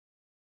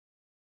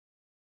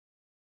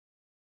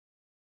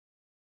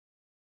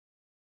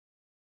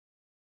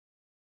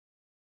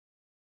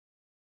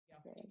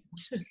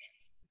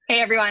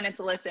Hey everyone, it's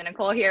Alyssa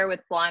Nicole here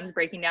with Blondes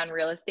Breaking Down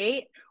Real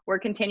Estate. We're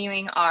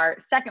continuing our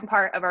second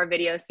part of our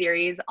video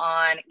series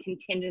on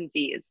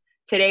contingencies.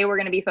 Today we're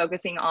going to be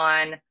focusing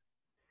on,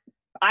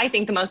 I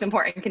think, the most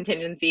important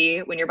contingency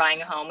when you're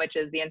buying a home, which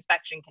is the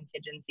inspection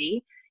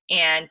contingency.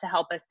 And to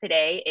help us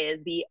today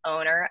is the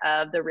owner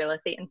of the real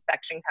estate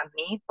inspection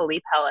company,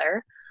 Philippe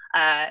Heller.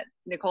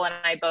 Nicole and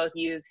I both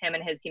use him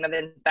and his team of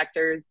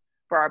inspectors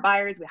for our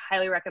buyers. We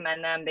highly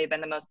recommend them. They've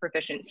been the most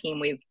proficient team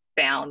we've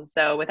found.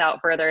 So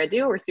without further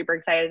ado, we're super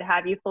excited to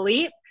have you,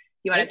 Philippe. Do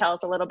you want to tell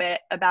us a little bit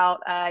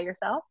about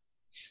yourself?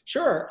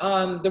 Sure.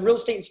 The real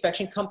estate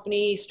inspection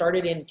company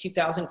started in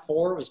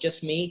 2004. It was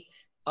just me.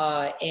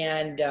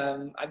 And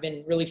I've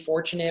been really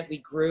fortunate. We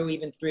grew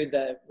even through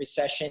the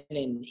recession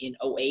in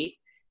 2008.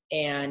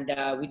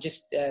 And we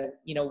just,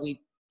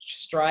 we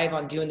strive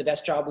on doing the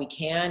best job we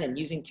can and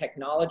using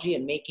technology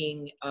and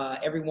making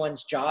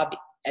everyone's job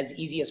as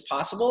easy as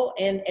possible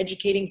and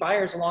educating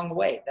buyers along the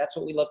way. That's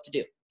what we love to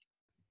do.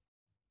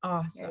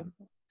 Awesome.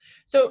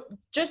 So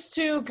just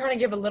to kind of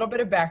give a little bit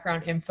of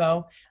background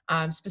info,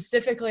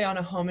 specifically on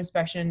a home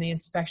inspection and the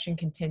inspection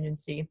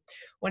contingency.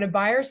 When a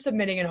buyer is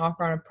submitting an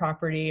offer on a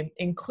property,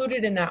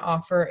 included in that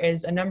offer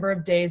is a number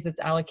of days that's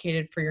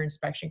allocated for your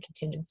inspection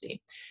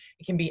contingency.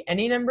 It can be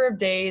any number of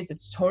days.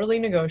 It's totally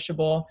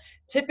negotiable.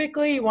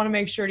 Typically, you want to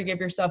make sure to give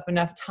yourself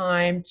enough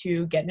time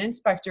to get an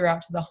inspector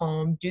out to the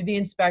home, do the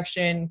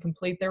inspection,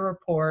 complete their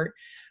report,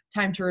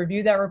 time to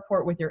review that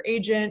report with your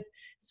agent,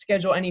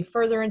 schedule any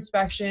further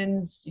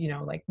inspections,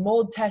 like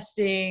mold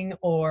testing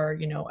or,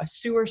 a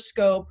sewer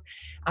scope,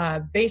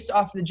 based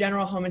off the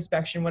general home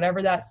inspection,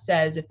 whatever that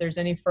says. If there's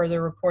any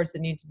further reports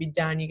that need to be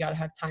done, you got to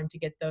have time to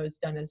get those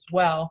done as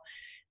well.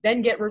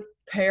 Then get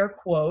repair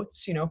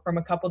quotes, from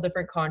a couple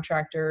different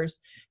contractors,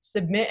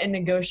 submit and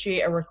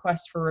negotiate a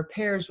request for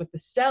repairs with the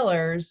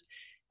sellers,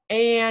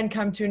 and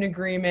come to an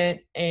agreement.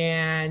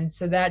 And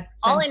so that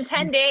all in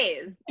 10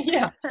 days.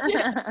 Yeah.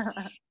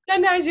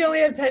 Sometimes you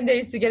only have 10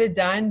 days to get it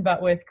done,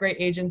 but with great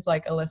agents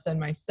like Alyssa and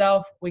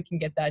myself, we can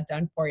get that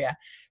done for you.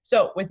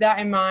 So with that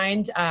in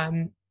mind,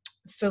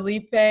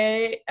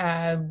 Philippe,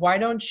 why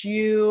don't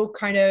you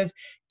kind of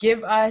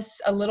give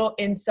us a little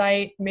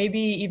insight, maybe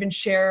even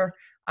share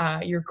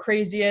your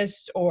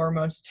craziest or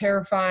most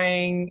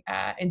terrifying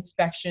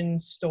inspection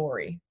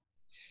story?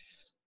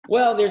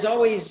 Well, there's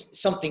always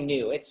something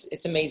new.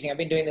 It's amazing. I've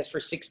been doing this for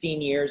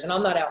 16 years, and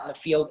I'm not out in the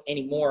field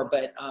anymore,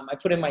 but I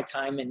put in my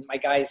time, and my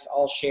guys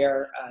all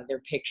share their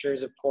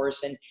pictures, of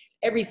course, and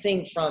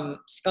everything from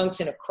skunks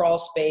in a crawl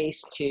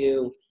space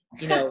to,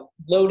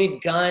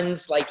 loaded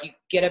guns. Like, you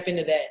get up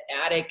into that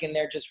attic, and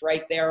they're just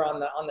right there on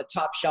the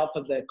top shelf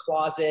of the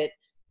closet,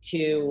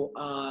 to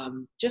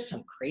just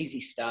some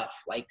crazy stuff,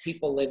 like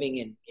people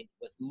living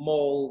with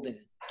mold. And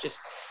just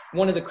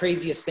one of the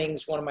craziest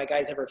things one of my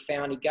guys ever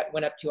found,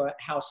 went up to a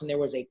house and there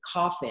was a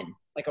coffin,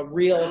 like a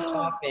real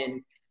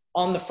coffin,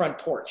 on the front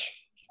porch,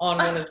 on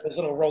one of the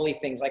little rolly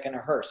things like in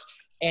a hearse.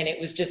 And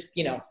it was just,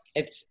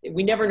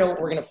 we never know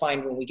what we're going to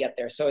find when we get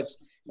there. So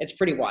it's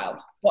pretty wild.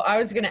 Well, I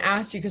was going to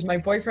ask you, because my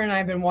boyfriend and I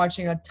have been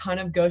watching a ton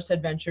of Ghost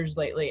Adventures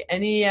lately.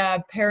 Any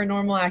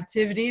paranormal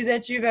activity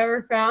that you've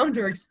ever found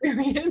or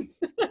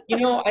experienced?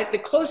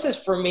 The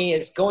closest for me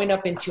is going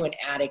up into an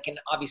attic, and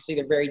obviously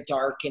they're very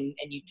dark, and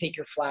you take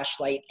your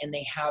flashlight, and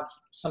they have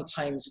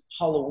sometimes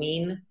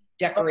Halloween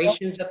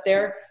decorations up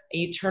there, and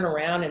you turn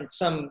around and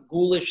some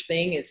ghoulish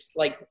thing is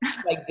like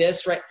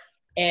this, right?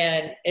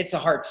 And it's a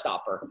heart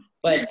stopper,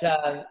 but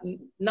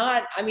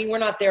we're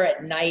not there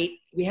at night.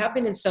 We have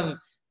been in some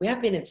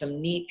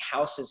neat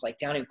houses, like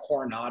down in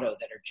Coronado,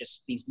 that are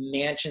just these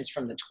mansions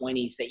from the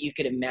 1920s that you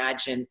could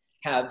imagine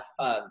have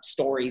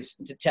stories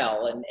to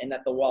tell, and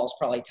that the walls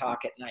probably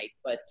talk at night.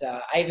 But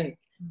I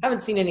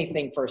haven't seen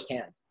anything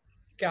firsthand.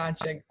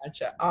 Gotcha.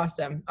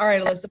 Awesome. All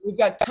right, Alyssa, we've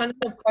got tons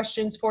of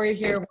questions for you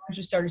here. Why don't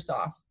you start us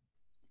off?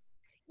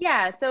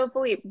 Yeah, so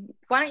Philippe,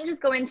 why don't you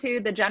just go into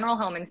the general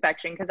home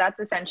inspection, because that's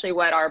essentially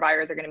what our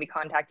buyers are going to be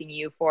contacting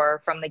you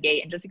for from the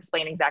gate, and just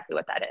explain exactly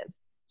what that is.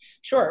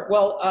 Sure.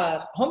 Well,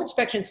 home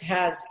inspections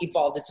has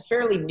evolved. It's a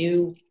fairly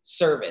new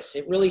service.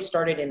 It really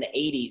started in the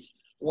 80s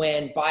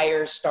when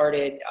buyers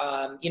started,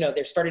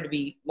 there started to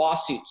be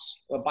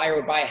lawsuits. A buyer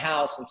would buy a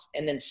house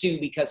and then sue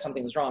because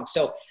something was wrong.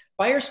 So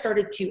buyers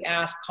started to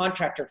ask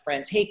contractor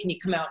friends, hey, can you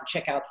come out and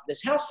check out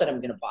this house that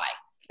I'm going to buy?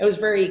 It was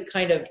very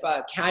kind of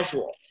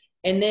casual.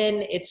 And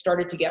then it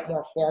started to get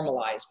more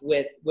formalized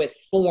with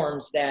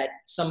forms that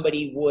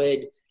somebody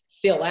would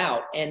fill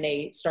out, and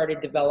they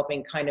started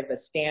developing kind of a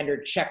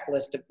standard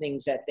checklist of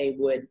things that they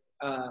would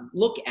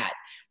look at.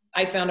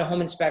 I found a home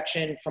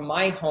inspection from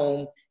my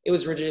home. It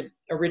was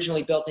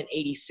originally built in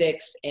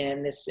 86,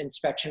 and this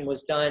inspection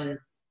was done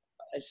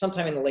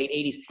sometime in the late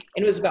 80s,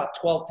 and it was about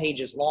 12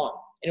 pages long.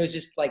 And it was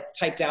just like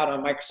typed out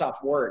on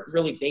Microsoft Word,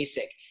 really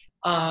basic.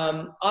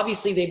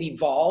 Obviously, they've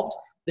evolved.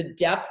 The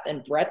depth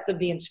and breadth of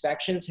the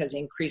inspections has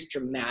increased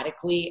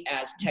dramatically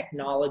as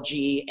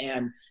technology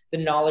and the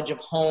knowledge of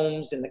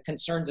homes and the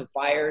concerns of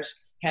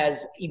buyers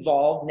has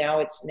evolved. Now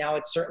it's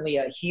certainly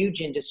a huge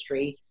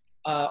industry.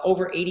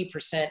 over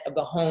 80% of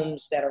the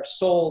homes that are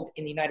sold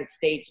in the United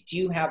States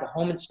do have a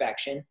home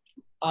inspection.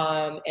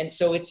 And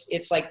so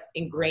it's like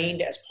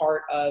ingrained as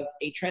part of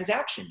a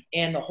transaction.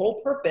 And the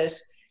whole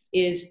purpose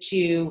is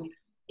to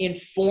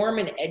inform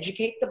and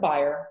educate the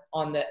buyer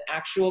on the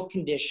actual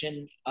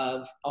condition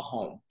of a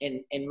home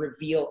and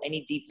reveal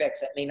any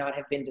defects that may not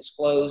have been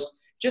disclosed,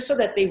 just so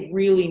that they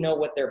really know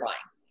what they're buying.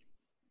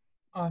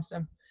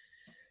 Awesome.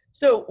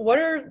 So what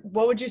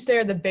would you say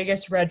are the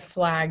biggest red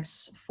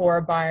flags for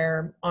a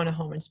buyer on a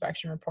home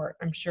inspection report?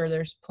 I'm sure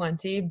there's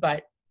plenty,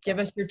 but give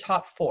us your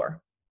top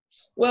 4.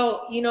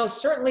 Well,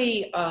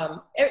 certainly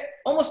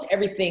almost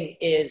everything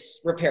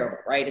is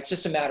repairable, right? It's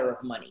just a matter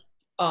of money.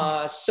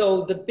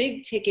 So the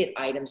big ticket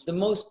items, the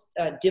most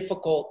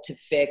difficult to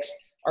fix,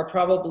 are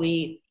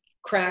probably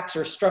cracks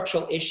or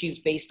structural issues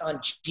based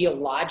on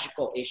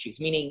geological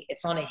issues, meaning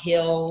it's on a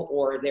hill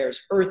or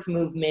there's earth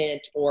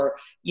movement, or,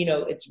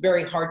 it's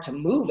very hard to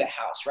move a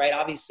house, right?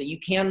 Obviously you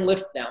can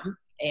lift them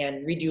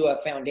and redo a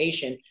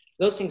foundation.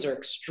 Those things are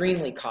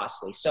extremely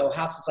costly. So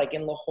houses like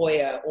in La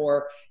Jolla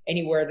or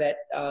anywhere that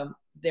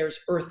there's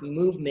earth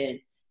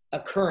movement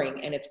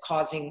occurring and it's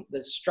causing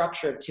the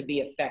structure to be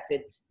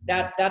affected,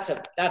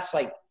 that's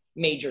like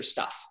major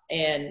stuff.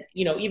 And,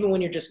 even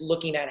when you're just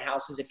looking at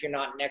houses, if you're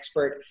not an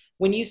expert,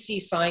 when you see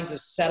signs of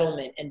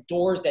settlement and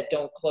doors that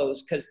don't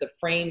close because the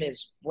frame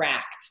is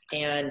racked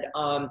and,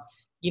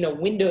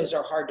 windows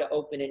are hard to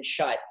open and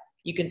shut,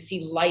 you can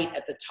see light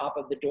at the top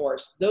of the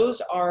doors.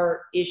 Those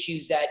are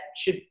issues that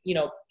should,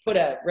 put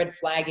a red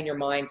flag in your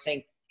mind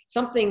saying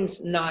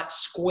something's not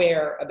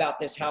square about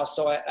this house.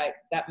 So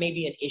that may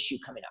be an issue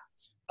coming up.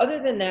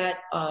 Other than that,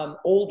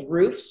 old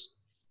roofs.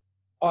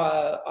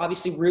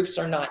 Obviously roofs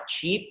are not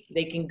cheap.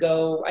 They can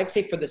go, I'd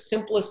say for the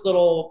simplest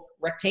little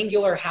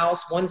rectangular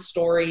house,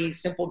 1-story,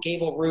 simple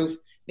gable roof,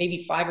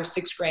 maybe $5 or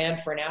 $6 grand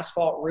for an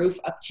asphalt roof,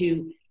 up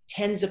to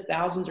tens of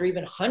thousands or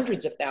even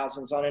hundreds of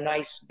thousands on a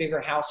nice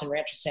bigger house in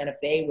Rancho Santa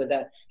Fe with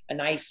a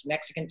nice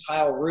Mexican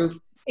tile roof.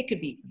 It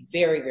could be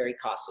very, very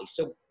costly.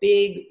 So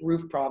big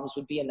roof problems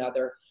would be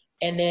another.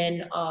 And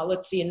then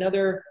let's see,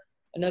 another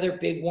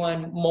big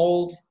one,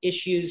 mold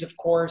issues, of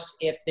course.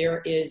 If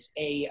there is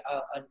an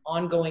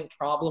ongoing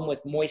problem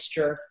with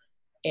moisture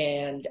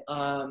and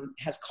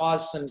has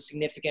caused some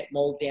significant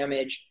mold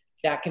damage,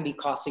 that can be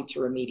costly to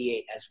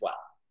remediate as well.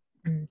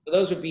 So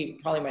those would be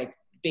probably my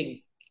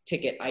big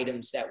ticket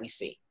items that we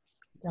see.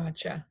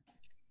 Gotcha.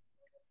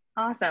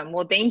 Awesome.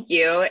 Well, thank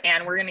you.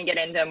 And we're going to get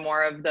into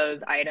more of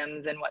those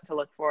items and what to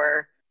look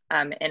for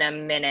in a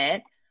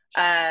minute.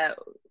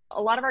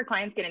 A lot of our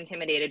clients get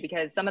intimidated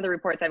because some of the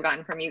reports I've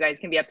gotten from you guys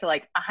can be up to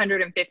like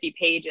 150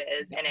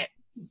 pages and it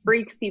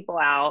freaks people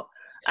out.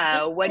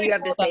 What do you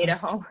have to say to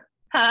home?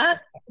 Huh?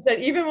 So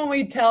even when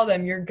we tell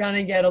them you're going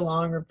to get a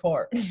long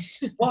report.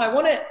 Well, I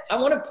want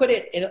to put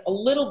it in a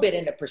little bit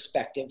into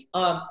perspective.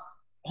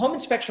 Home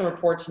inspection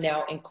reports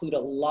now include a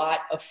lot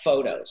of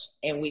photos,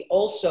 and we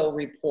also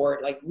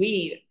report,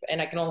 and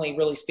I can only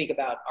really speak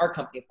about our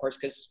company, of course,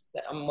 because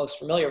I'm most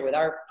familiar with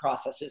our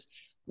processes.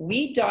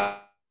 We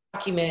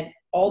document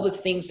all the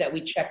things that we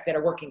check that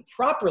are working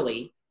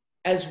properly,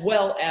 as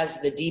well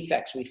as the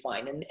defects we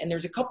find. And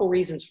there's a couple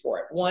reasons for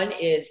it. One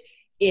is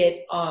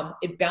it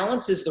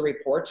balances the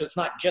report, so it's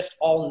not just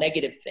all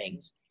negative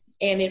things.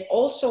 And it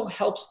also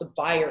helps the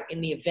buyer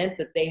in the event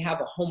that they have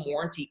a home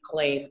warranty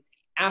claim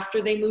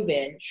after they move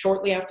in,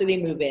 shortly after they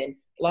move in.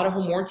 A lot of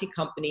home warranty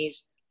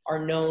companies are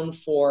known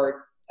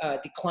for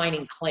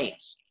declining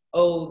claims.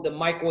 Oh, the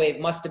microwave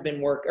must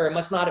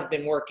not have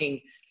been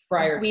working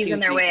prior to squeezing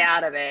their way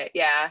out of it.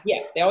 Yeah. Yeah.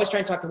 They always try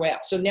and talk their way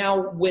out. So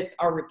now with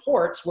our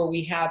reports where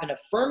we have an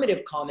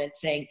affirmative comment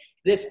saying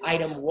this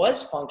item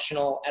was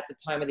functional at the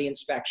time of the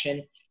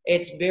inspection,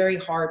 it's very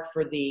hard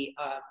for the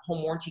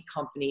home warranty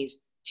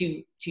companies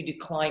to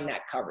decline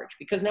that coverage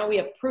because now we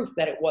have proof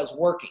that it was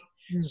working.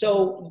 Mm-hmm.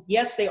 So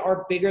yes, they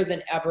are bigger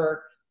than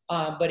ever.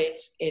 But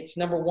it's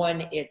number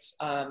one, it's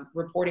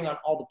reporting on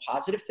all the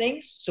positive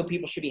things. So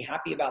people should be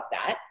happy about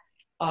that.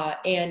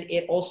 And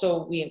it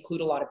also, we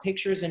include a lot of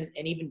pictures and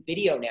even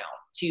video now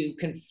to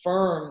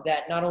confirm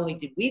that not only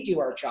did we do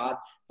our job,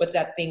 but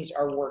that things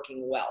are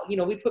working well.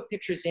 We put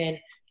pictures in,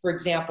 for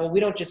example, we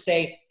don't just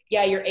say,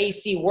 yeah, your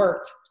AC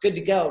worked, it's good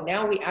to go.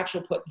 Now we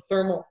actually put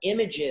thermal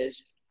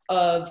images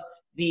of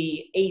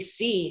the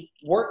AC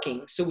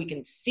working so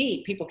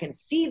people can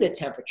see the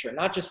temperature,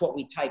 not just what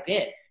we type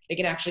in. They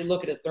can actually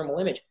look at a thermal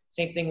image.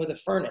 Same thing with a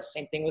furnace,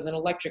 same thing with an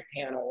electric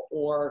panel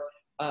or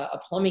a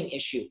plumbing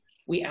issue.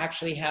 We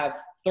actually have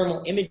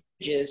thermal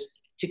images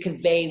to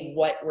convey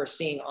what we're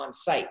seeing on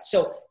site.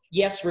 So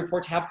yes,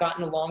 reports have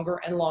gotten longer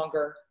and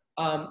longer.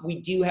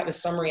 We do have a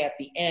summary at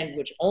the end,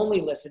 which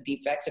only lists the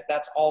defects if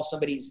that's all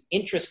somebody's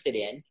interested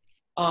in.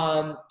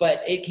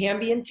 But it can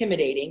be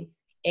intimidating.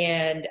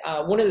 And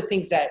one of the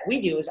things that we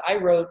do is I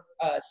wrote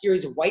a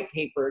series of white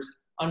papers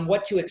on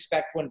what to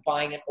expect when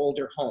buying an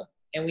older home.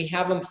 And we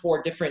have them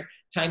for different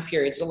time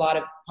periods. A lot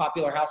of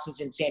popular houses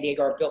in San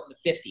Diego are built in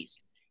the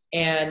 50s.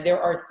 And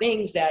there are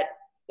things that,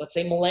 let's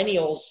say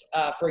millennials,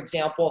 for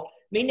example,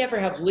 may never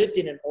have lived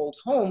in an old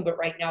home, but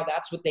right now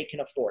that's what they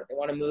can afford. They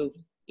want to move,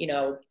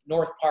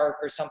 North Park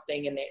or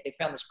something, and they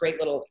found this great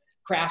little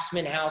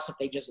craftsman house that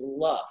they just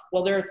love.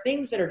 Well, there are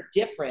things that are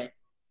different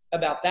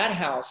about that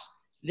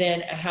house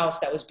than a house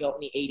that was built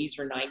in the 80s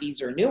or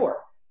 90s or newer.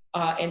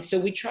 And so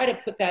we try to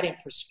put that in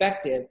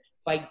perspective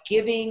by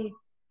giving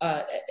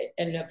an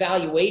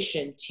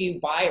evaluation to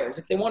buyers.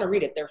 If they want to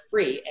read it, they're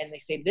free. And they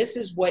say, this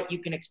is what you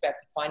can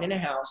expect to find in a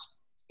house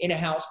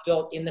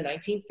built in the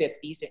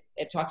 1950s.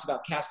 It talks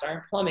about cast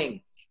iron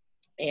plumbing,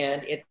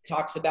 and it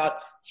talks about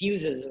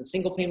fuses and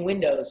single pane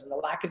windows and the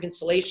lack of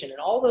insulation and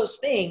all those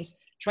things,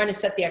 trying to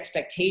set the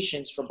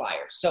expectations for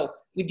buyers. So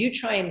we do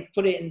try and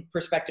put it in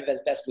perspective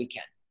as best we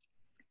can.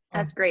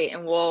 That's great.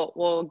 And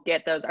we'll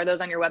get those. Are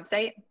those on your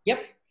website?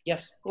 Yep.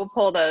 Yes. We'll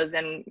pull those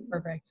and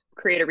Perfect.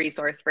 Create a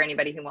resource for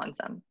anybody who wants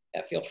them.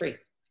 Yeah, feel free.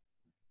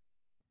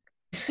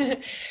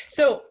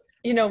 So,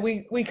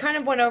 we kind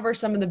of went over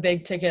some of the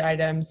big ticket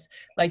items,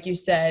 like you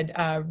said,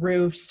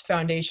 roofs,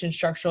 foundation,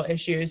 structural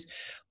issues.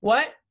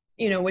 What,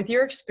 with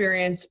your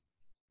experience,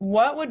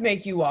 what would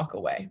make you walk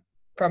away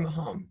from a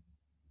home?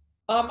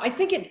 I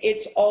think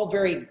it's all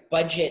very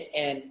budget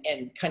and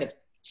kind of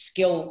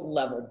skill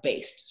level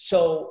based.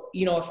 So,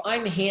 if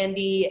I'm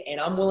handy and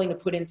I'm willing to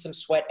put in some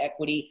sweat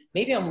equity,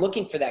 maybe I'm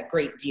looking for that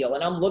great deal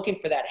and I'm looking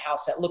for that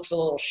house that looks a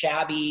little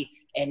shabby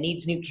and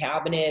needs new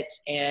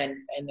cabinets and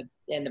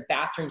the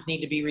bathrooms need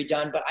to be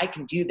redone, but I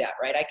can do that,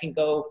 right? I can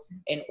go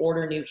and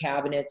order new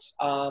cabinets.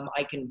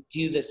 I can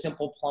do the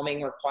simple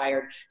plumbing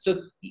required.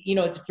 So,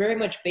 it's very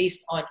much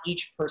based on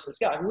each person's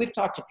skill. I mean, we've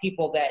talked to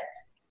people that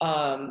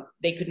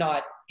they could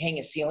not hang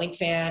a ceiling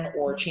fan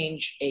or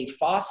change a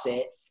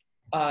faucet.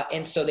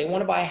 And so they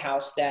want to buy a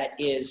house that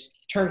is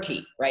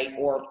turnkey, right?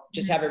 Or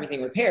just have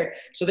everything repaired.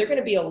 So they're going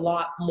to be a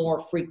lot more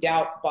freaked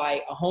out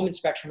by a home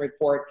inspection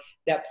report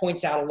that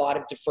points out a lot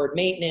of deferred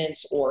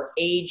maintenance or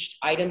aged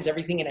items.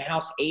 Everything in a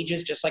house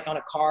ages just like on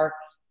a car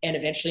and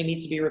eventually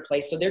needs to be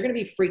replaced. So they're going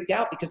to be freaked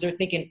out because they're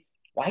thinking,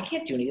 well, I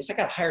can't do any of this. I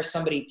got to hire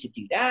somebody to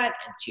do that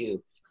and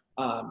to,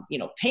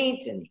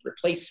 paint and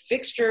replace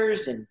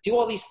fixtures and do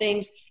all these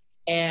things.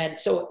 And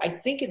so I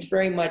think it's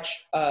very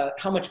much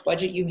how much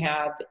budget you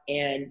have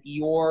and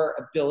your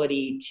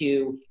ability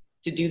to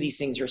do these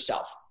things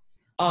yourself.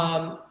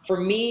 For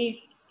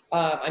me,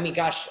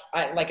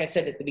 like I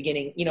said at the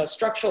beginning,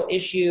 structural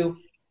issue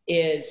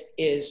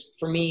is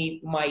for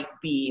me might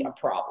be a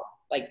problem,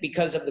 like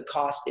because of the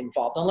cost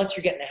involved, unless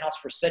you're getting a house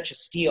for such a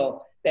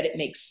steal that it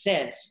makes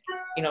sense,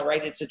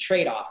 right? It's a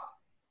trade-off.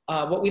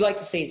 What we like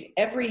to say is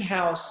every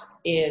house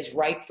is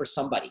right for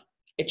somebody.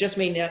 It just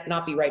may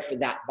not be right for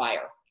that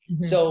buyer.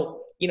 Mm-hmm.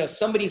 So,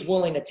 somebody's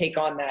willing to take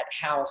on that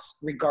house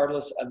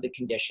regardless of the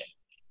condition.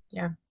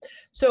 Yeah.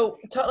 So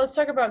let's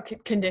talk about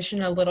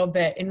condition a little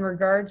bit in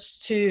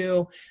regards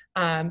to,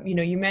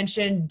 you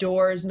mentioned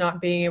doors not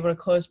being able to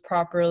close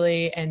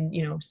properly and,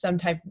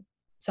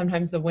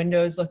 sometimes the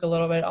windows look a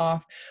little bit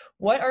off.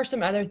 What are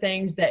some other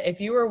things that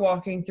if you were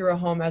walking through a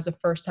home as a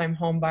first-time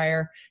home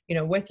buyer,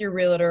 with your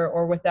realtor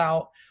or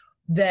without,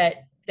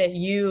 that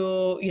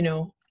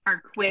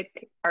are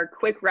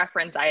quick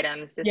reference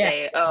items to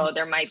say, oh,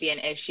 there might be an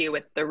issue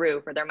with the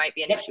roof or there might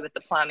be an issue with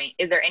the plumbing.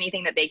 Is there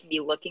anything that they can be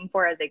looking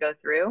for as they go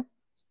through?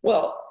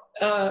 Well,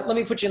 let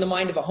me put you in the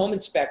mind of a home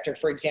inspector,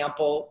 for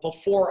example.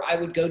 Before I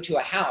would go to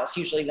a house,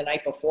 usually the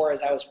night before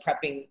as I was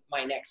prepping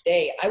my next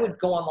day, I would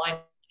go online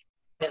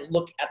and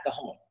look at the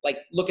home, like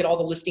look at all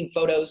the listing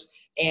photos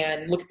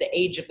and look at the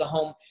age of the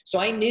home. So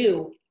I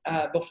knew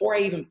before I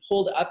even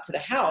pulled up to the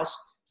house,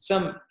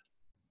 some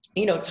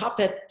top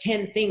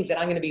 10 things that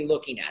I'm going to be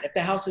looking at. If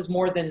the house is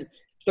more than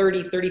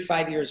 30,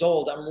 35 years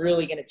old, I'm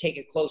really going to take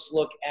a close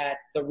look at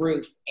the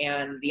roof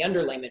and the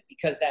underlayment,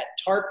 because that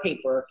tar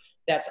paper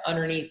that's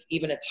underneath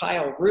even a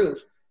tile roof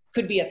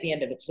could be at the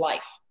end of its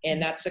life. And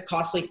that's a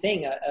costly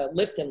thing, a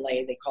lift and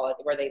lay, they call it,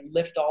 where they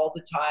lift all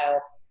the tile,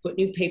 put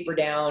new paper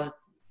down,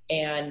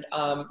 and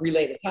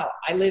relay the tile.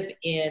 I live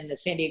in the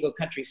San Diego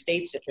Country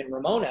Estates up in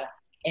Ramona,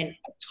 and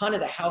a ton of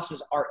the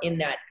houses are in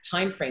that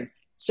time frame.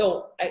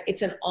 So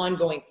it's an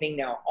ongoing thing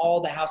now.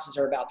 All the houses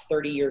are about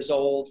 30 years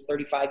old,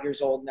 35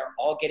 years old, and they're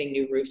all getting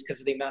new roofs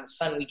because of the amount of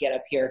sun we get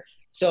up here.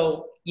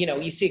 So,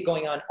 you see it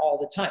going on all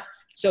the time.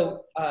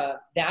 So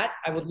that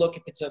I would look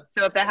if it's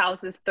So if the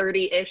house is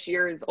 30-ish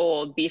years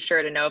old, be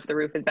sure to know if the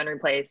roof has been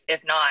replaced.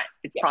 If not,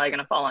 it's probably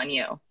going to fall on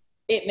you.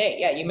 It may,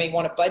 yeah. You may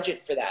want to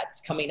budget for that.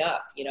 It's coming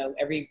up.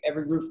 Every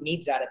roof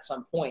needs that at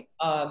some point.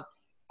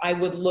 I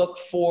would look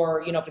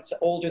for, if it's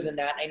older than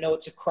that, I know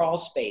it's a crawl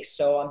space.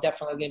 So I'm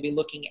definitely going to be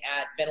looking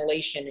at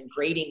ventilation and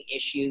grading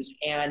issues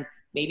and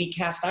maybe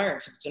cast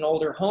irons. If it's an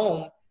older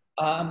home,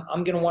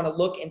 I'm going to want to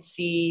look and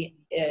see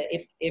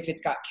if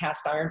it's got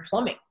cast iron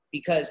plumbing,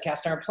 because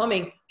cast iron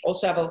plumbing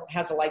also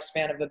has a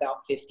lifespan of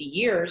about 50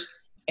 years.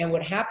 And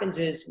what happens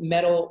is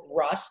metal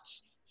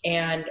rusts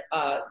and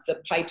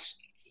the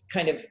pipes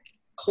kind of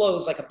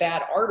close like a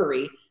bad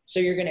artery. So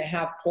you're going to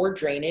have poor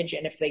drainage.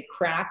 And if they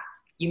crack,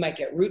 you might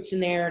get roots in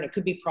there, and it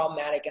could be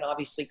problematic and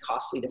obviously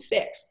costly to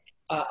fix.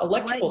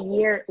 Electrical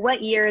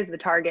What year is the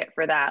target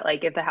for that?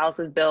 Like if the house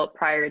was built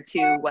prior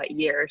to what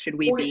year should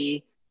we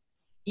be?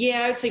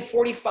 Yeah, I'd say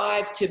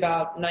 45 to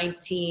about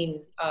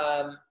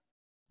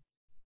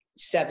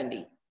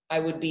 1970. I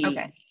would be,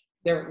 Okay.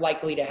 they're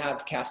likely to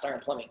have cast iron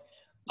plumbing.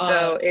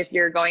 So if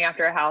you're going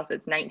after a house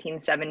that's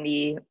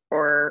 1970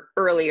 or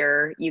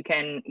earlier, you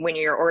can, when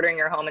you're ordering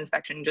your home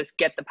inspection, just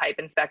get the pipe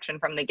inspection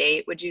from the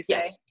gate, would you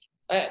say?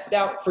 Yes.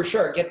 That for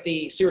sure. Get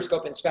the sewer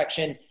scope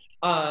inspection.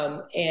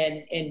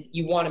 And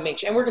you want to make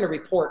sure, and we're going to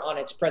report on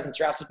its present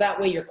draft. So that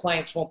way your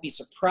clients won't be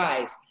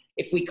surprised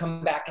if we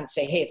come back and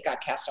say, hey, it's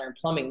got cast iron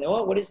plumbing. They're,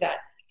 oh, what is that?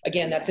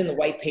 Again, that's in the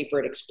white paper.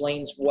 It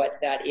explains what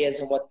that is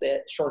and what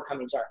the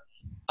shortcomings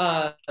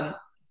are.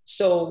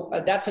 So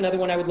that's another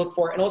one I would look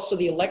for. And also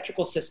the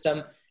electrical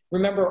system.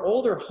 Remember,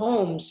 older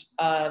homes,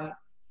 50s,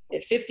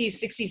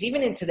 60s,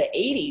 even into the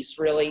 80s,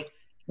 really,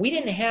 we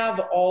didn't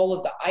have all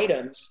of the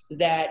items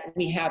that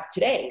we have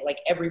today. Like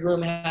every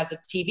room has a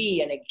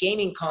TV and a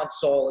gaming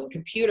console and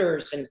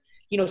computers and,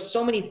 you know,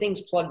 so many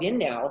things plugged in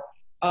now.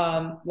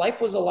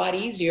 Life was a lot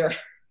easier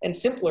and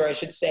simpler, I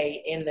should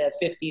say, in the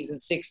 50s and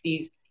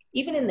 60s.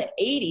 Even in the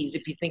 80s,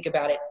 if you think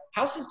about it,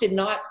 houses did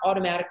not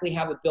automatically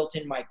have a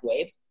built-in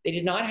microwave. They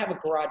did not have a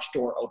garage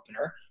door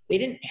opener. They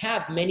didn't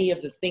have many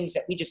of the things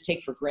that we just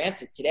take for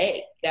granted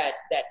today that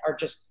are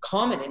just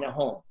common in a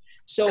home.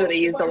 So they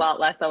used a lot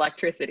less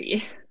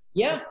electricity.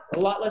 Yeah, a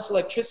lot less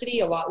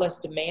electricity, a lot less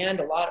demand,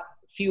 a lot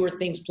fewer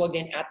things plugged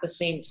in at the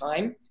same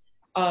time.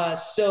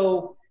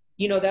 So,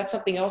 you know, that's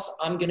something else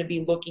I'm going to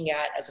be looking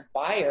at as a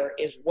buyer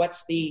is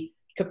what's the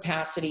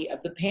capacity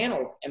of the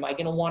panel. Am I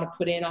going to want to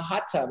put in a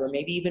hot tub or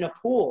maybe even a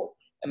pool?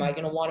 Am I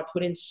going to want to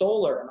put in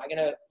solar? Am I going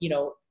to, you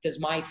know, does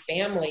my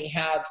family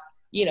have,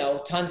 you know,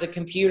 tons of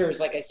computers,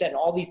 like I said, and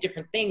all these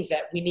different things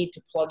that we need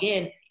to plug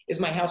in? Is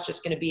my house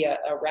just going to be a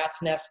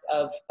rat's nest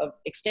of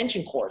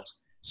extension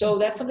cords? So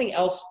that's something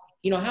else.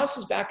 You know,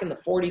 houses back in the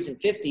 40s and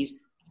 50s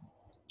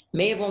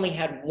may have only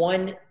had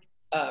one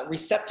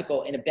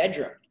receptacle in a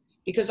bedroom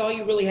because all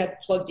you really had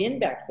plugged in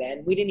back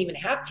then, we didn't even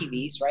have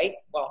TVs, right?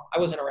 Well, I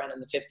wasn't around in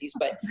the 50s,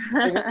 but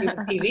there weren't even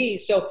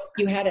TVs. So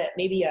you had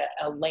maybe a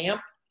lamp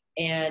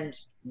and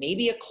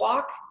maybe a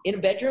clock in a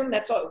bedroom.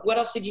 That's all. What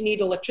else did you need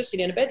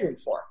electricity in a bedroom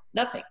for?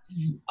 Nothing.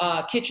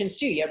 Kitchens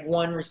too. You had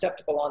one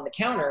receptacle on the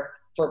counter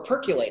for a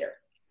percolator,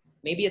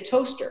 maybe a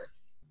toaster.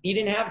 You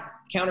didn't have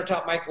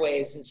countertop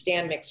microwaves and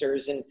stand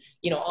mixers and,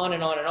 you know, on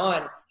and on and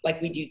on like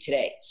we do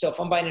today. So if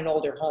I'm buying an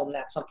older home,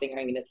 that's something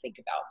I'm going to think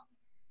about.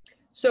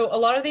 So a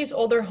lot of these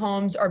older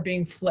homes are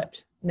being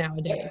flipped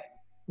nowadays.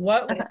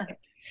 What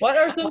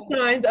are some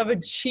signs of a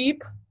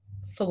cheap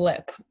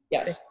flip?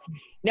 Yes.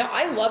 Now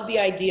I love the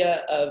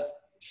idea of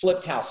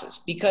flipped houses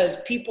because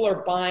people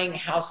are buying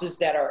houses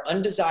that are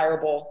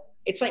undesirable.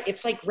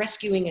 It's like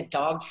rescuing a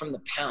dog from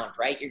the pound,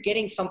 right? You're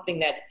getting something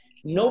that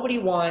nobody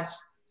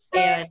wants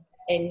and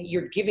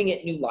you're giving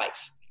it new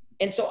life.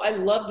 And so I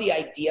love the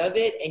idea of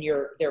it. And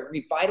they're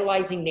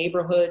revitalizing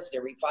neighborhoods.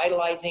 They're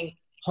revitalizing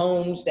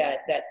homes that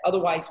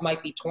otherwise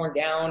might be torn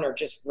down or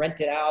just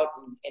rented out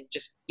and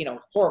just, you know,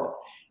 horrible.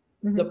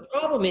 Mm-hmm. The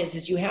problem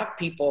is you have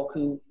people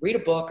who read a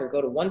book or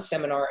go to one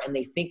seminar and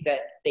they think that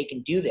they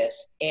can do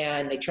this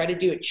and they try to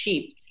do it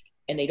cheap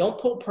and they don't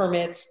pull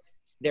permits.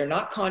 They're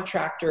not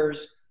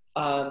contractors.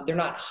 They're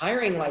not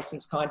hiring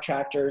licensed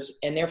contractors,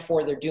 and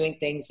therefore they're doing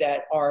things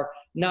that are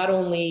not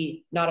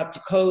only not up to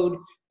code,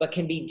 but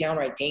can be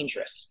downright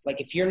dangerous. Like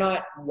if you're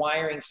not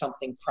wiring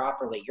something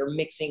properly, you're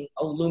mixing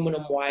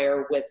aluminum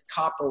wire with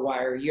copper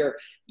wire. You're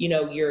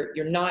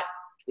not.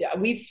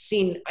 We've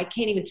seen. I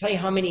can't even tell you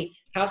how many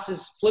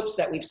houses flips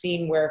that we've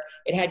seen where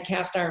it had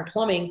cast iron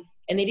plumbing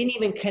and they didn't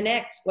even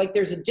connect. Like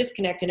there's a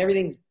disconnect and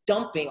everything's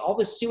dumping. All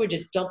the sewage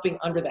is dumping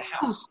under the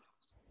house.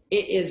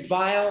 It is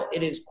vile,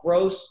 it is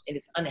gross, and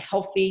it's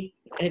unhealthy,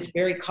 and it's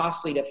very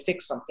costly to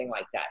fix something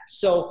like that.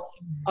 So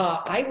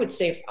I would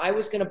say if I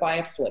was going to buy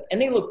a flip, and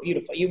they look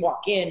beautiful. You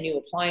walk in, new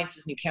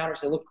appliances, new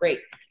counters, they look great.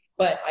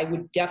 But I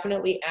would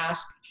definitely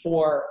ask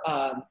for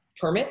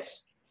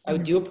permits. I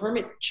would do a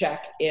permit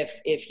check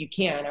if you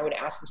can. I would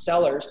ask the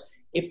sellers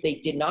if they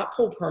did not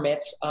pull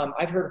permits.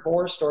 I've heard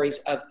horror stories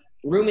of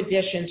room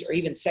additions or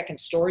even second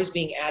stories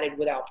being added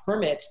without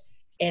permits.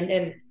 And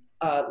then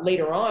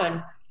later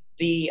on,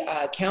 the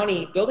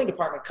county building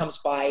department comes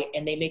by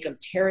and they make them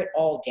tear it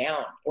all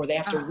down, or they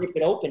have to rip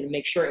it open and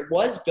make sure it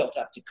was built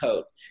up to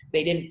code.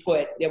 They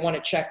want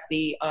to check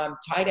the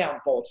tie down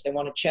bolts. They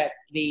want to check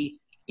the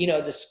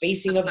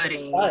spacing of the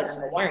studs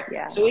and the wiring.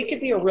 Yeah. So it could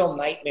be a real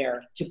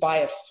nightmare to buy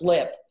a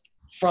flip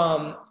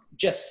from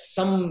just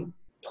some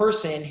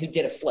person who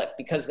did a flip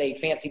because they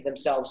fancied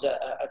themselves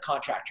a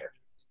contractor.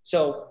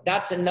 So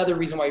that's another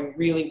reason why we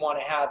really want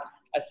to have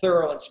a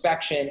thorough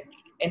inspection.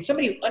 And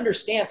somebody who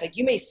understands, like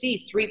you may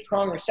see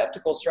 3-prong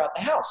receptacles throughout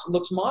the house. It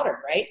looks modern,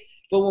 right?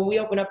 But when we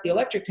open up the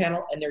electric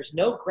panel and there's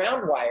no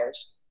ground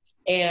wires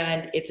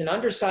and it's an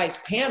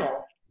undersized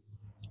panel,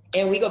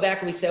 and we go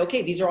back and we say,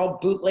 okay, these are all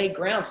bootleg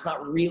grounds. It's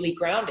not really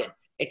grounded.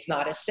 It's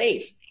not as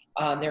safe.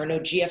 There are no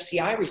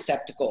GFCI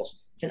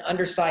receptacles. It's an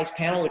undersized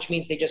panel, which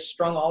means they just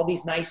strung all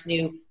these nice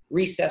new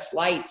recessed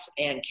lights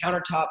and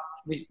countertop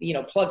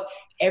plugs,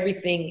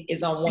 everything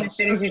is on one. As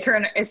soon as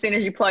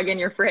you plug in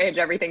your fridge,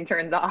 everything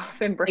turns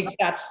off and breaks.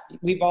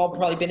 We've all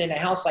probably been in a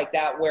house like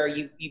that where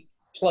you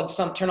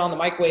turn on the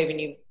microwave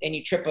and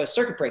you trip a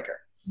circuit breaker.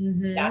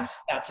 Mm-hmm.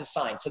 That's a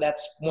sign. So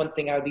that's one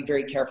thing I would be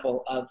very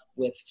careful of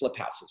with flip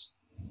houses.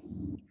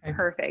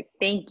 Perfect.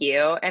 Thank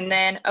you. And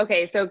then,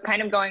 okay, so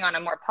kind of going on a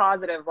more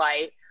positive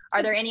light,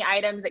 are there any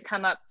items that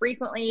come up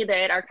frequently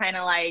that are kind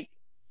of like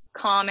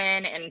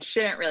common and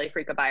shouldn't really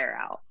freak a buyer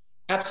out?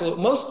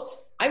 Absolutely.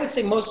 I would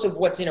say most of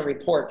what's in a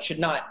report should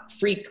not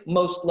freak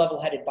most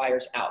level-headed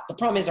buyers out. The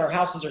problem is our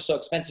houses are so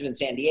expensive in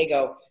San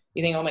Diego.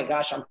 You think, oh my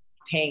gosh, I'm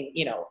paying,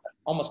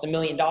 almost $1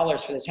 million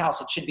for this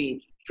house. It should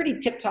be pretty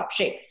tip-top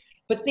shape.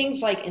 But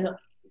things like in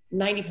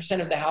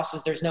 90% of the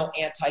houses, there's no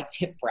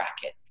anti-tip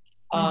bracket.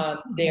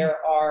 There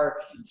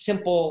are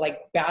simple like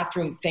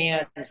bathroom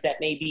fans that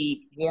may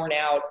be worn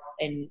out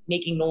and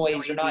making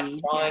noise or not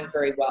drawing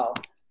very well.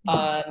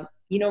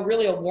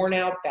 Really a worn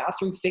out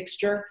bathroom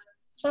fixture,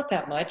 it's not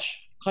that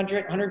much,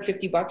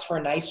 $150 for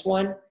a nice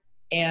one.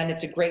 And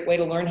it's a great way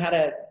to learn how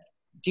to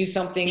do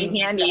something. Be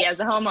handy as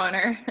a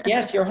homeowner.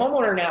 Yes, you're a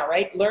homeowner now,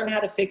 right? Learn how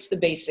to fix the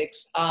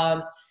basics.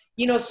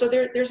 So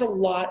there's a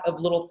lot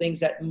of little things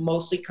that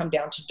mostly come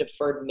down to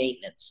deferred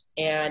maintenance.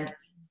 And,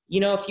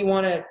 if you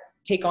want to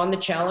take on the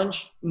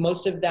challenge,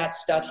 most of that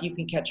stuff you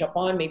can catch up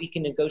on. Maybe you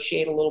can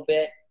negotiate a little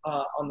bit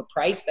on the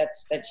price.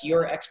 That's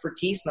your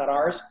expertise, not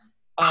ours.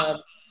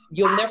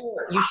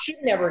 You should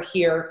never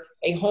hear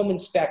a home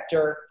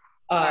inspector.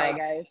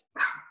 Sorry,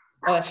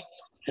 guys.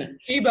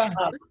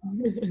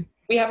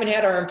 We haven't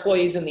had our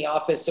employees in the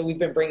office, so we've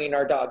been bringing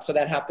our dogs. So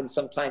that happens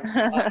sometimes.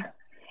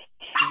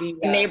 The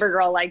neighbor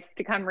girl likes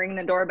to come ring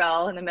the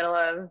doorbell in the middle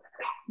of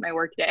my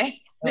work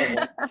day.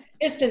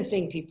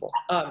 Distancing people.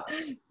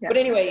 But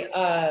anyway,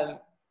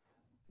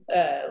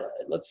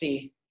 let's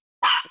see.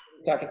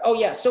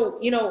 So,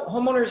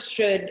 homeowners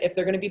should, if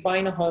they're going to be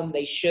buying a home,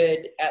 they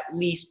should at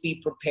least be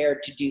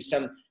prepared to do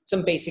some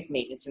basic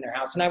maintenance in their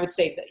house. And I would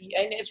say that,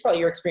 and it's probably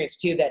your experience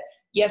too, that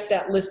yes,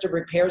 that list of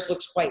repairs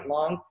looks quite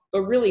long,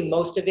 but really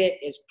most of it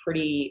is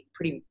pretty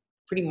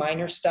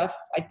minor stuff,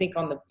 I think,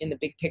 in the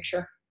big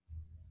picture.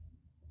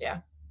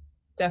 Yeah,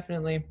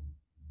 definitely.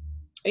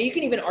 And you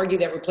can even argue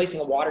that replacing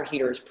a water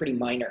heater is pretty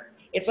minor.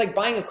 It's like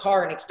buying a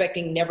car and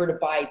expecting never to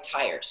buy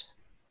tires.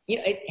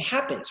 It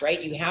happens,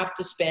 right? You have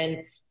to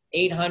spend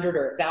 $800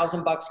 or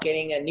 $1,000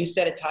 getting a new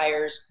set of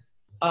tires.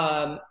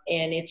 And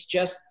it's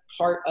just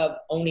part of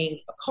owning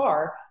a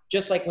car.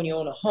 Just like when you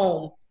own a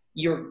home,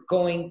 you're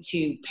going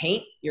to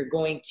paint, you're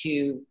going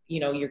to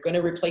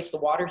replace the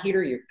water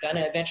heater, you're going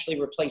to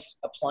eventually replace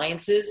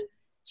appliances.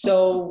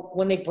 So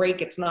when they break,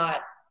 it's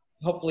not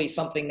hopefully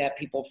something that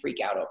people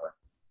freak out over.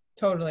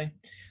 Totally.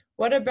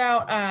 What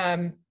about,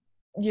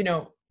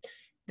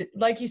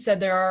 like you said,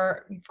 there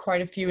are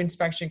quite a few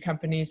inspection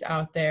companies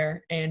out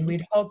there, and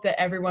we'd hope that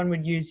everyone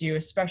would use you,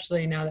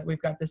 especially now that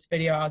we've got this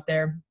video out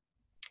there.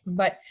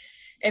 But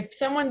if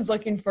someone's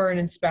looking for an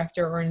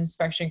inspector or an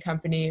inspection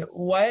company,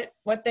 what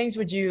things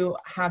would you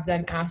have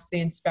them ask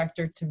the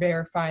inspector to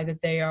verify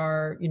that they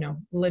are,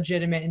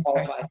 legitimate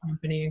inspection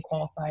company and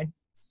qualified?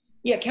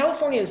 Yeah,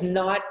 California is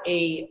not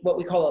what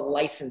we call a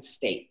licensed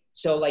state.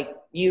 So like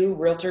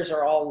realtors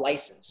are all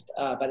licensed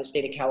by the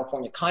state of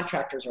California.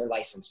 Contractors are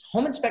licensed.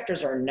 Home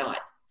inspectors are not.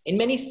 In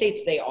many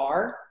states they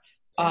are,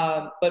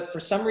 but for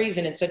some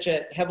reason in such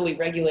a heavily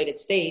regulated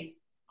state,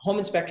 home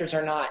inspectors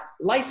are not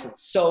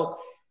licensed. So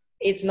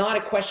it's not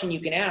a question you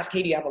can ask,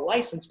 hey, do you have a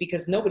license?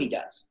 Because nobody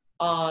does.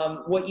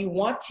 What you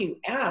want to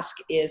ask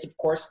is, of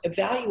course,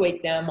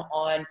 evaluate them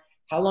on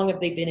how long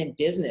have they been in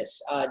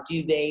business?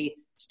 Do they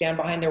stand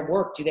behind their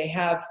work? Do they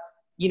have,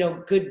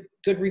 good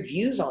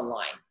reviews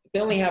online? If they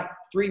only have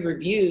 3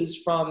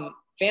 reviews from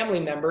family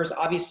members,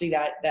 obviously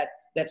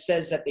that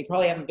says that they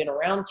probably haven't been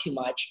around too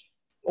much,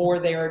 or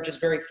they are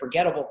just very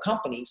forgettable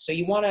companies. So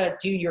you want to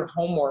do your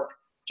homework,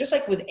 just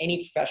like with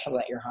any professional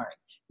that you're hiring.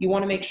 You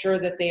want to make sure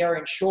that they are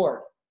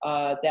insured,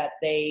 that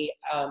they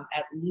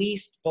at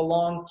least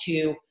belong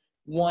to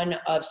one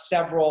of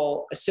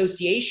several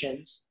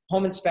associations,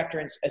 home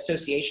inspector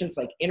associations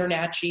like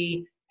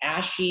InterNACHI,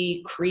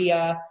 ASHI,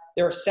 CREA.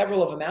 There are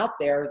several of them out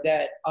there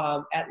that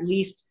at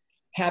least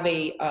have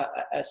a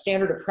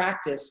standard of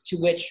practice to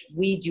which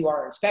we do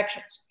our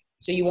inspections.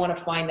 So you want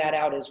to find that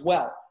out as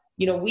well.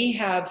 We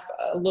have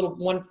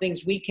one of the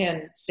things we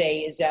can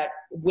say is that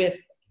with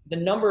the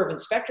number of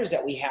inspectors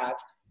that we have,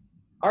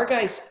 our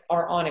guys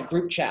are on a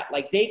group chat.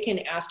 Like they can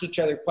ask each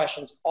other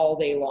questions all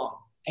day long.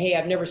 Hey,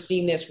 I've never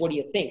seen this. What do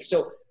you think?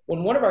 So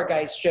when one of our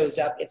guys shows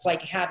up, it's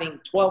like having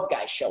 12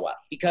 guys show up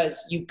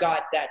because you've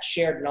got that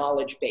shared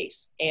knowledge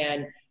base.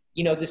 And,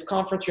 this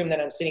conference room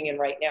that I'm sitting in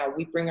right now,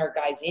 we bring our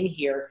guys in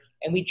here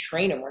and we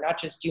train them. We're not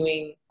just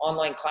doing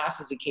online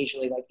classes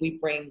occasionally. Like we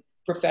bring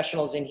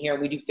professionals in here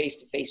and we do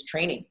face-to-face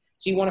training.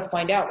 So you want to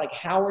find out, like,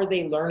 how are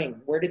they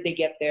learning? Where did they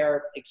get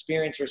their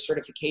experience or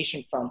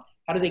certification from?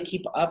 How do they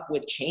keep up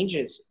with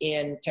changes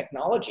in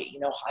technology?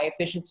 High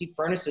efficiency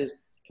furnaces,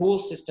 pool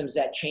systems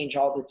that change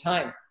all the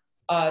time.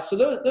 So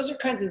those are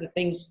kinds of the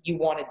things you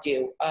want to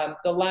do.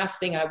 The last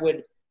thing I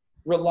would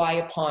rely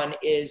upon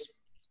is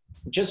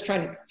just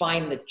trying to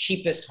find the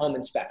cheapest home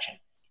inspection.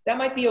 That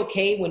might be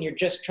okay when you're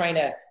just trying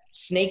to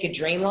snake a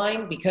drain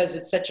line because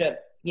it's such a,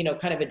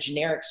 kind of a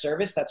generic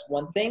service. That's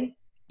one thing.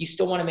 You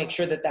still want to make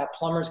sure that that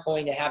plumber is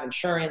going to have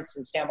insurance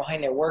and stand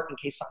behind their work in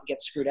case something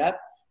gets screwed up.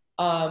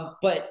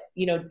 But,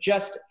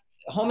 just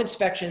home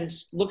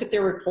inspections, look at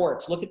their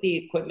reports, look at the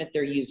equipment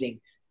they're using,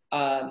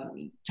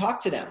 talk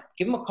to them,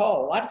 give them a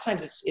call. A lot of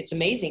times it's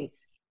amazing.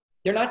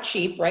 They're not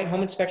cheap, right?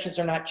 Home inspections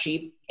are not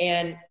cheap.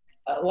 And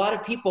a lot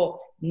of people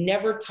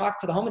never talk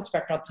to the home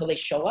inspector until they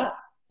show up.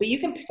 But you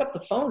can pick up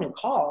the phone and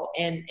call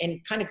and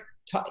kind of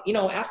talk,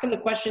 ask them the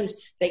questions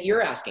that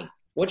you're asking.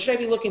 What should I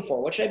be looking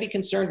for? What should I be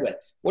concerned with?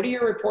 What are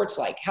your reports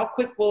like? How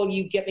quick will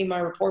you get me my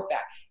report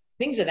back?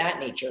 Things of that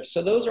nature.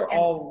 So those are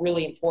all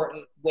really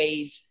important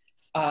ways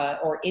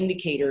or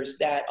indicators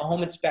that a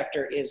home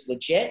inspector is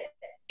legit,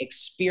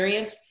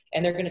 experienced,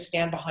 and they're going to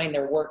stand behind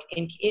their work.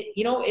 And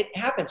it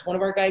happens. One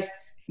of our guys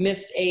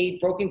missed a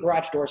broken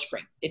garage door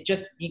spring. It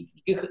just,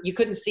 you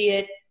couldn't see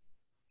it.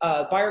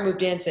 Buyer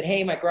moved in, said,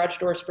 hey, my garage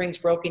door spring's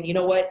broken. You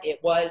know what?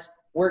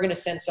 We're going to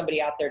send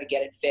somebody out there to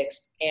get it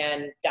fixed.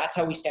 And that's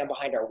how we stand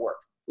behind our work.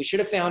 We should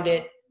have found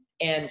it.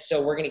 And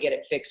so we're going to get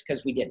it fixed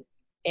because we didn't.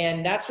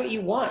 And that's what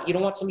you want. You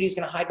don't want somebody who's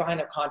going to hide behind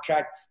their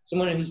contract,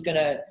 someone who's going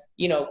to,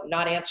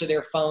 not answer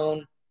their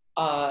phone.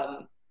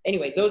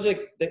 Anyway, those are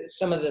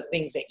some of the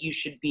things that you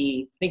should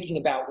be thinking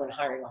about when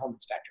hiring a home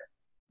inspector.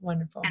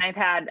 Wonderful. And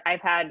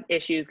I've had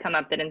issues come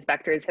up that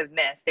inspectors have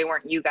missed. They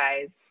weren't you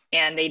guys,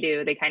 and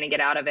they kind of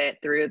get out of it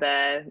through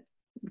the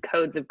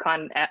codes of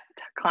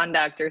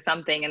conduct or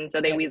something. And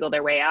so they weasel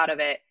their way out of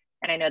it.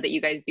 And I know that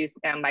you guys do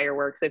stand by your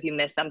work. So if you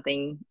miss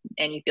something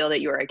and you feel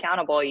that you are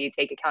accountable, you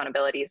take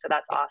accountability. So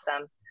that's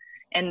awesome.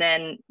 And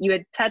then you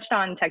had touched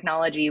on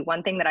technology.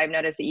 One thing that I've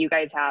noticed that you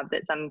guys have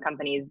that some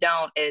companies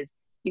don't is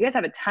you guys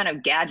have a ton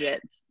of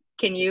gadgets.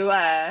 Can you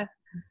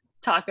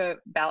talk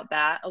about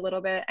that a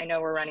little bit? I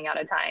know we're running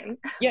out of time.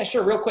 Yeah,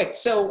 sure. Real quick.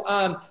 So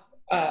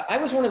I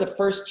was one of the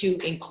first to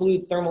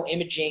include thermal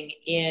imaging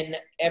in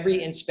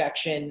every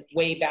inspection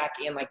way back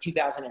in like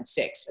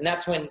 2006. And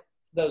that's when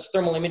those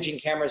thermal imaging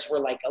cameras were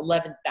like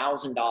 $11,000.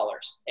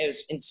 It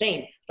was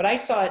insane. But I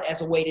saw it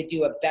as a way to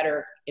do a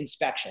better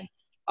inspection.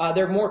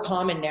 They're more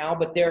common now,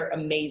 but they're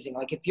amazing.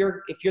 Like if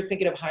you're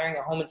thinking of hiring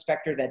a home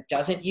inspector that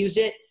doesn't use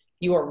it,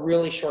 you are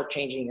really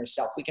shortchanging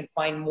yourself. We can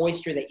find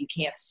moisture that you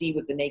can't see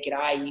with the naked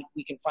eye.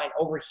 We can find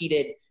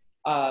overheated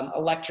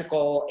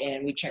electrical,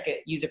 and we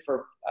use it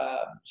for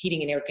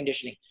heating and air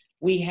conditioning.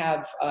 We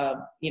have,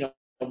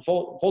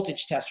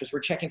 voltage testers. We're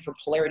checking for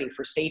polarity,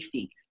 for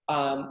safety. We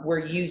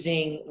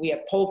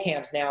have pole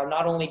cams now.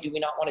 Not only do we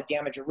not want to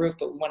damage a roof,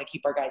 but we want to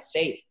keep our guys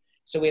safe.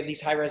 So we have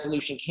these high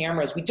resolution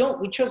cameras. We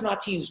chose not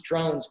to use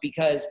drones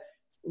because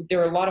there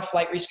are a lot of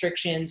flight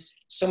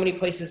restrictions. So many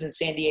places in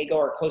San Diego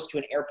are close to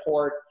an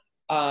airport,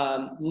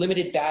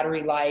 limited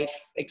battery life,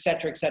 et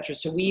cetera, et cetera.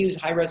 So we use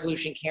high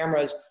resolution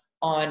cameras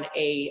on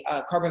a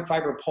carbon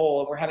fiber pole,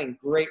 and we're having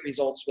great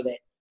results with it.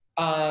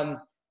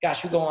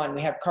 We go on.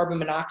 We have carbon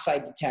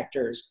monoxide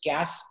detectors,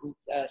 gas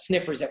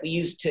sniffers that we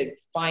use to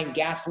find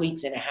gas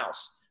leaks in a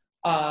house.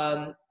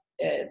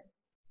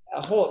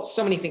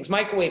 So many things,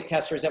 microwave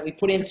testers that we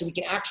put in so we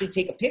can actually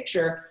take a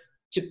picture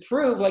to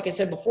prove, like I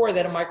said before,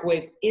 that a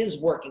microwave is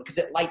working because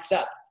it lights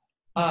up.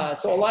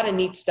 So a lot of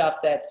neat stuff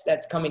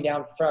that's coming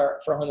down for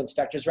home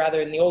inspectors.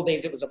 Rather, in the old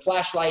days, it was a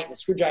flashlight and a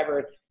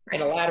screwdriver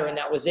and a ladder, and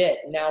that was it.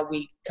 Now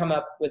we come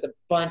up with a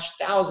bunch,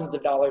 thousands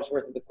of dollars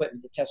worth of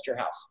equipment to test your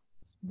house.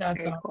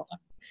 That's awesome.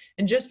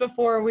 And just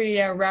before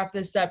we wrap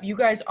this up, you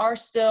guys are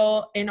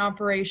still in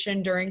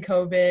operation during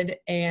COVID,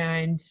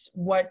 and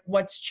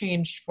what's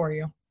changed for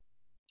you?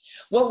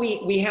 Well,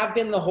 we have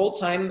been the whole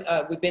time.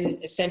 We've been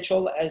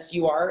essential as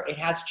you are. It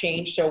has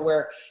changed. So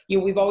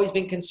we've always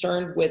been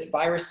concerned with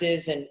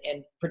viruses and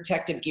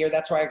protective gear.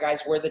 That's why our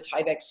guys wear the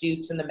Tyvek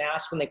suits and the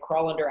masks when they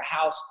crawl under a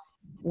house.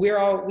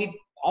 We've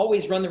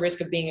always run the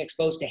risk of being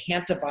exposed to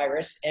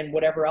hantavirus and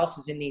whatever else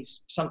is in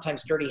these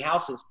sometimes dirty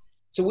houses.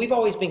 So we've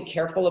always been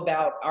careful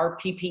about our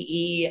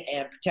PPE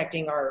and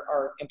protecting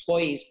our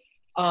employees.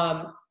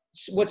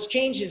 What's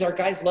changed is our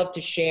guys love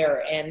to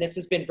share, and this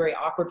has been very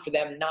awkward for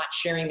them, not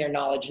sharing their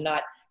knowledge,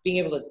 not being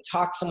able to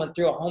talk someone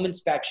through a home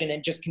inspection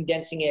and just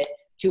condensing it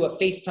to a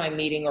FaceTime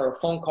meeting or a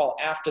phone call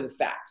after the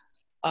fact.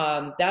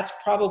 That's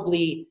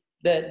probably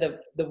the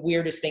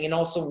weirdest thing. And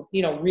also,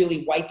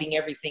 really wiping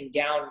everything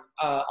down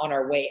on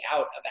our way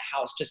out of a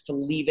house just to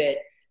leave it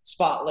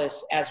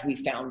spotless as we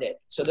found it.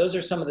 So those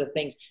are some of the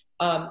things.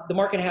 The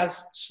market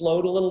has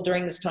slowed a little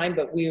during this time,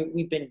 but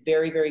we've been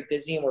very, very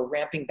busy, and we're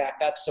ramping back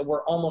up. So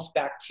we're almost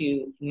back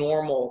to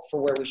normal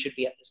for where we should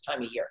be at this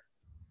time of year.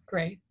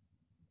 Great.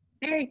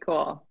 Very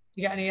cool.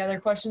 You got any other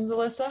questions,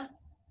 Alyssa?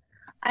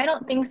 I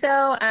don't think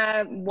so.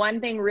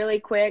 One thing really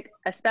quick: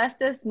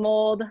 asbestos,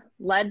 mold,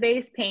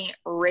 lead-based paint,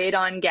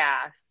 radon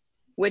gas.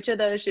 Which of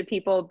those should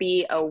people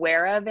be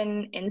aware of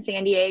in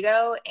San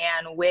Diego,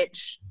 and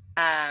which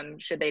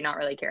should they not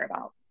really care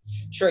about?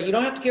 Sure. You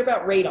don't have to care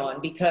about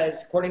radon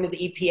because according to the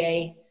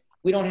EPA,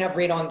 we don't have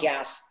radon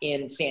gas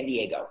in San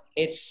Diego.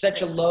 It's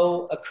such a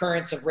low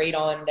occurrence of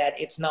radon that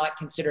it's not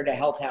considered a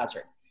health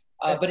hazard.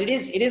 But it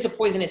is a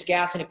poisonous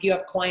gas. And if you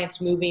have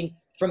clients moving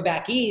from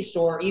back east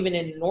or even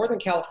in Northern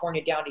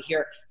California down to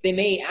here, they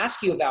may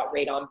ask you about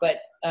radon, but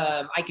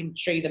I can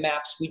show you the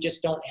maps. We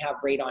just don't have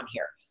radon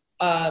here.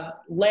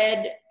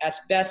 Lead,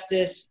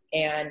 asbestos,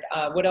 and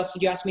what else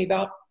did you ask me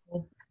about?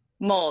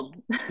 Mold.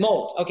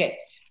 Mold, okay.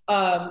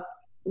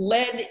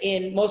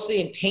 Lead mostly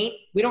in paint.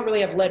 We don't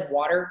really have lead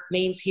water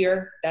mains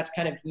here. That's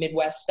kind of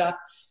Midwest stuff.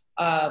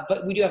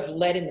 But we do have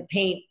lead in the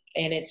paint,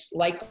 and it's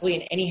likely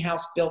in any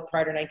house built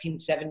prior to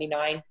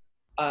 1979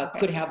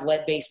 could have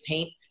lead-based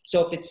paint.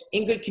 So if it's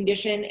in good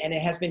condition and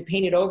it has been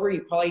painted over,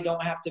 you probably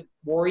don't have to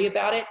worry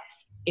about it.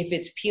 If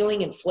it's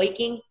peeling and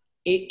flaking,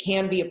 it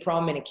can be a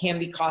problem, and it can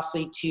be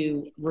costly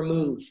to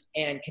remove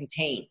and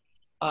contain.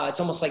 It's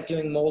almost like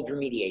doing mold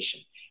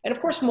remediation. And of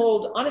course,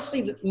 mold,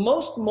 honestly,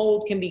 most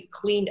mold can be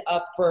cleaned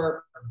up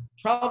for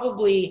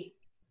probably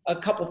a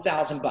couple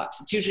 $1,000.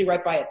 It's usually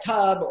right by a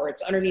tub, or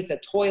it's underneath a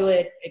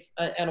toilet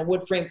on a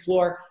wood frame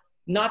floor.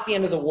 Not the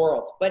end of the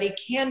world, but it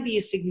can be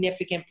a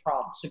significant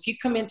problem. So if you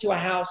come into a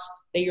house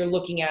that you're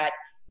looking at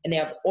and they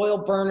have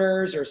oil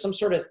burners or some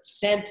sort of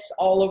scents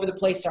all over the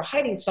place, they're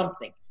hiding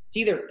something. It's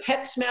either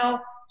pet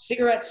smell,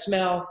 cigarette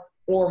smell,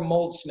 or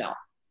mold smell.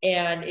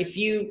 And if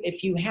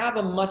you have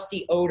a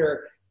musty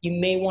odor, you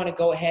may want to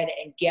go ahead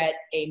and get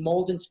a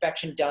mold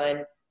inspection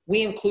done.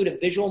 We include a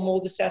visual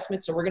mold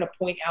assessment, so we're going to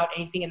point out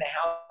anything in the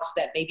house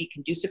that may be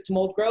conducive to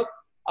mold growth.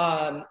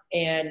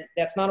 And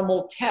that's not a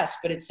mold test,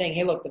 but it's saying,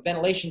 hey, look, the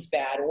ventilation's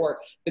bad, or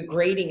the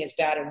grading is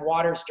bad and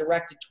water's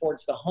directed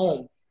towards the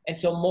home. And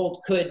so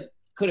mold could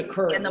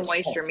occur. And the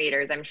moisture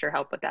meters, I'm sure,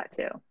 help with that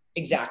too.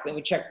 Exactly.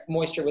 We check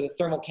moisture with the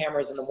thermal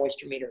cameras and the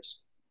moisture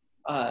meters.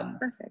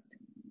 Perfect.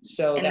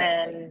 So and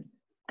then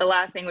the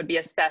last thing would be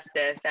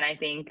asbestos. And I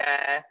think,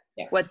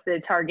 what's the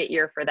target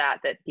year for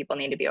that people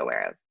need to be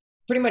aware of?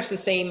 Pretty much the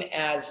same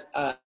as,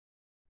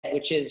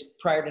 which is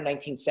prior to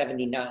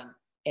 1979.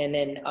 And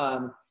then,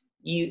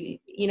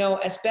 you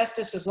know,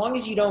 asbestos, as long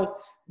as you don't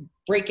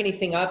break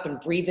anything up and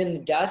breathe in the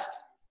dust,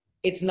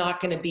 it's not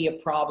going to be a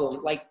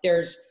problem. Like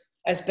there's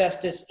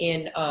asbestos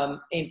in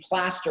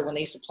plaster when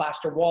they used to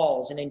plaster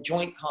walls, and in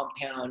joint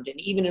compound, and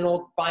even in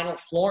old vinyl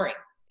flooring,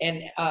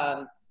 and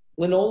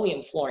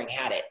linoleum flooring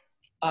had it.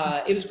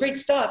 It was great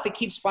stuff. It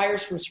keeps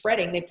fires from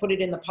spreading. They put it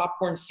in the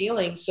popcorn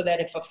ceiling so that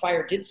if a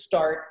fire did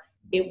start,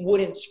 it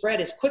wouldn't spread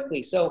as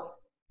quickly. So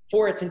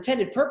for its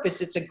intended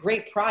purpose, it's a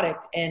great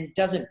product and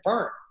doesn't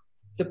burn.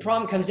 The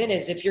problem comes in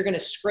is if you're going to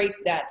scrape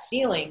that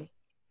ceiling,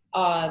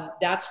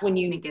 that's when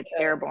you get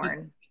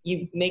airborne.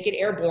 You make it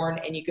airborne,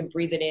 and you can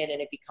breathe it in, and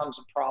it becomes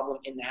a problem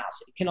in the house.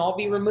 It can all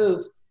be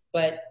removed,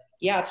 but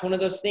yeah, it's one of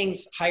those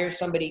things. Hire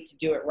somebody to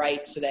do it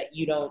right so that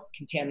you don't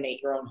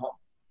contaminate your own home.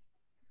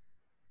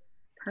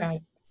 Got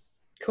it.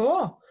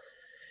 Cool.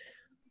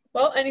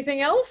 Well,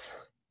 anything else?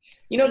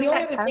 You know, the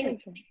only other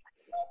thing.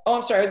 Oh,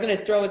 I'm sorry. I was going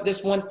to throw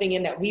this one thing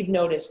in that we've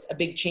noticed a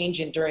big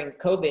change in during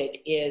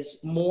COVID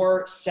is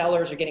more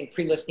sellers are getting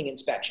pre-listing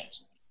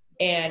inspections.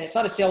 And it's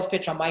not a sales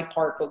pitch on my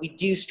part, but we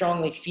do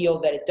strongly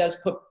feel that it does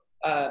put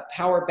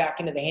power back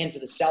into the hands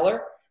of the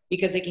seller,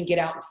 because they can get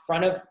out in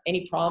front of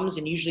any problems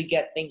and usually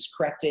get things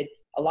corrected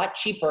a lot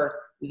cheaper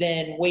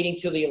than waiting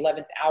till the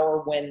 11th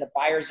hour when the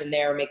buyer's in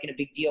there making a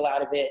big deal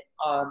out of it.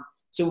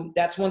 So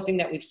that's one thing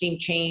that we've seen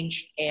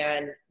change,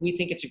 and we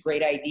think it's a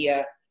great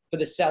idea for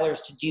the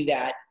sellers to do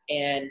that,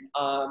 and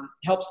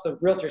helps the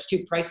realtors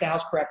to price the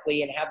house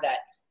correctly and have that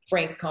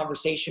frank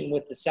conversation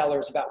with the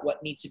sellers about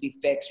what needs to be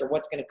fixed or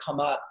what's going to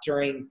come up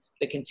during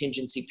the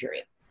contingency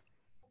period.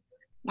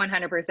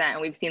 100%.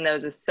 And we've seen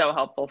those as so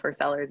helpful for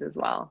sellers as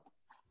well.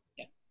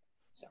 Yeah.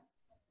 So.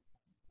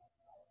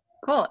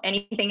 Cool.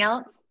 Anything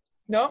else?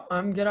 Nope,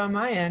 I'm good on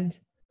my end.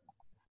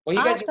 Well,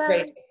 you guys are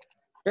great.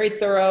 Very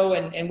thorough,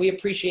 and we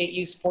appreciate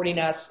you supporting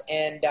us.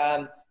 And,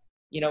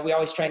 you know, we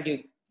always try and do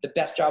the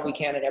best job we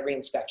can at every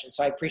inspection.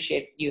 So I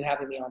appreciate you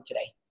having me on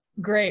today.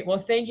 Great. Well,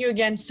 thank you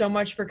again so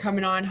much for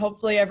coming on.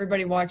 Hopefully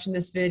everybody watching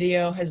this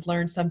video has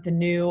learned something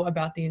new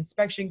about the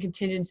inspection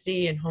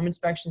contingency and home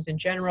inspections in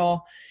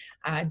general.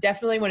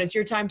 Definitely when it's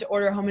your time to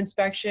order a home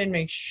inspection,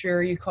 make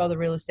sure you call the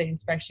real estate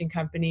inspection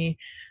company.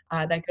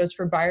 That goes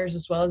for buyers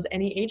as well as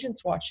any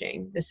agents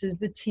watching. This is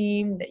the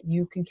team that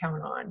you can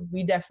count on.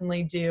 We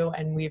definitely do,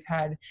 and we've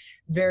had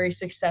very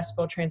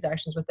successful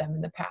transactions with them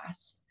in the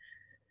past.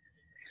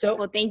 So,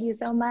 well, thank you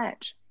so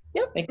much.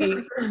 Yep. Thank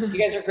you. You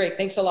guys are great.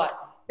 Thanks a lot.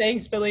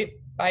 Thanks, Philippe.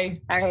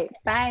 Bye. All right.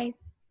 Bye.